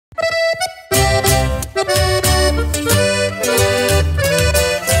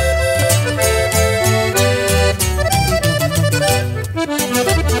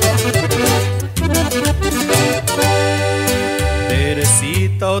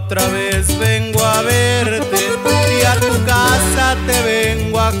otra vez vengo a verte y a tu casa te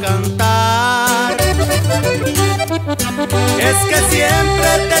vengo a cantar. Es que siempre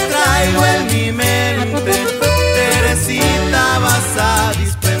te traigo en mi mente, Teresita vas a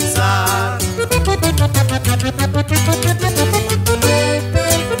dispensar.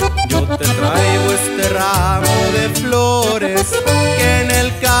 Yo te traigo este ramo de flores que en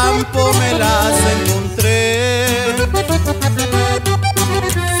el campo me las encontré.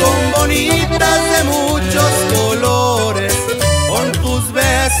 Son bonitas de muchos colores, con tus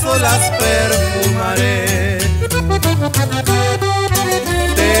besos las perfumaré.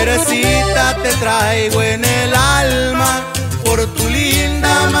 Teresita, te traigo en el alma por tu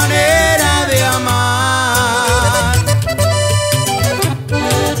linda manera de amar.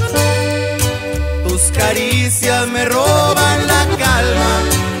 Tus caricias me roban la calma,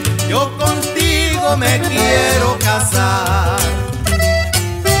 yo contigo me quiero casar.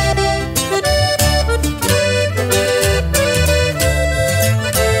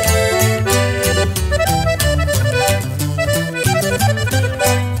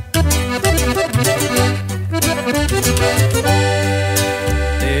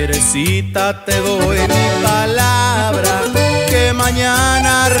 Teresita, te doy mi palabra que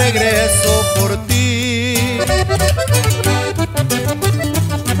mañana regreso por ti.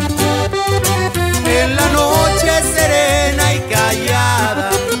 En la noche serena y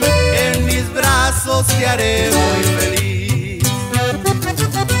callada, en mis brazos te haré muy feliz.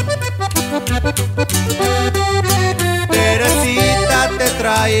 Teresita, te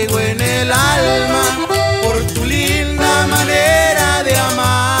traigo en el alma por tu linda manera de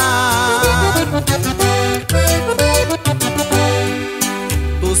amar.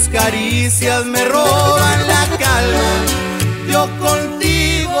 Tus caricias me roban la calma, yo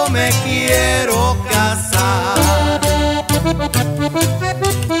contigo me quiero casar.